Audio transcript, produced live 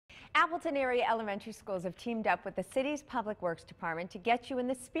Appleton area elementary schools have teamed up with the city's Public Works Department to get you in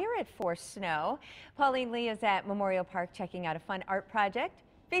the spirit for snow. Pauline Lee is at Memorial Park checking out a fun art project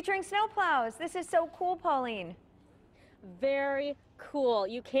featuring snow plows. This is so cool, Pauline. Very cool.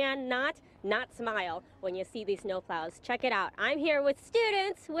 You cannot not smile when you see these snow plows. Check it out. I'm here with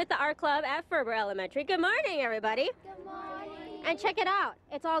students with the art club at Ferber Elementary. Good morning, everybody. Good morning. And check it out.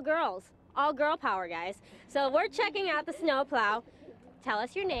 It's all girls. All girl power, guys. So we're checking out the snow plow. Tell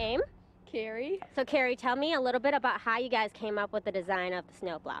us your name. Carrie. So Carrie, tell me a little bit about how you guys came up with the design of the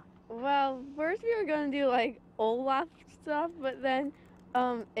snow plow. Well, first we were going to do like Olaf stuff, but then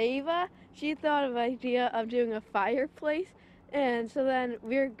Ava, she thought of the idea of doing a fireplace, and so then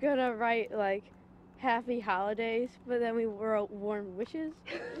we were going to write like happy holidays, but then we wrote warm wishes.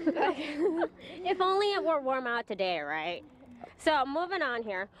 If only it were warm out today, right? So moving on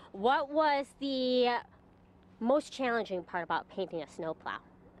here, what was the most challenging part about painting a snow plow?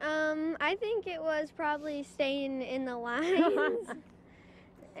 I think it was probably staying in the lines.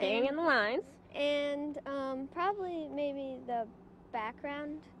 Staying in the lines. And probably maybe the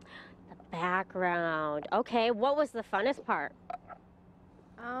background. The background. Okay, what was the funnest part?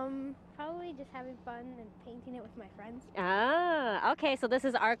 Probably just having fun and painting it with my friends. Ah, okay, so this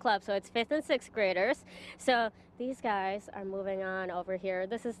is art club, so it's 5th and 6th graders. So these guys are moving on over here.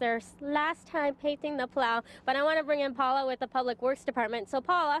 This is their last time painting the plow, but I want to bring in Paula with the Public Works Department. So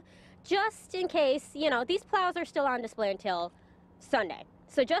Paula, just in case, you know, these plows are still on display until Sunday.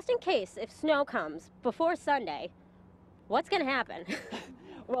 So just in case, if snow comes before Sunday, what's going to happen?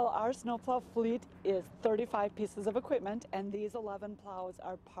 Well, our snowplow fleet is 35 pieces of equipment, and these 11 plows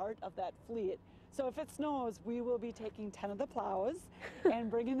are part of that fleet. So if it snows, we will be taking 10 of the plows and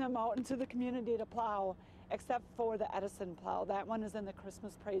bringing them out into the community to plow, except for the Edison plow. That one is in the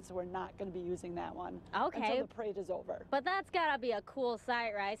Christmas parade, so we're not going to be using that one until the parade is over. But that's got to be a cool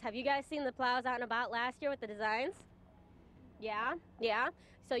sight, right? Have you guys seen the plows out and about last year with the designs? Yeah, yeah.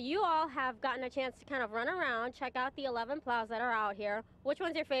 So you all have gotten a chance to kind of run around, check out the 11 plows that are out here. Which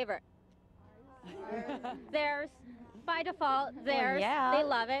one's your favorite? Theirs. By default, theirs. Yeah. They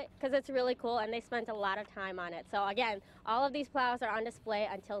love it because it's really cool and they spent a lot of time on it. So again, all of these plows are on display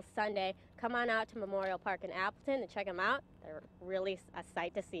until Sunday. Come on out to Memorial Park in Appleton and check them out. They're really a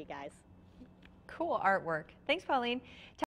sight to see, guys. Cool artwork. Thanks, Pauline.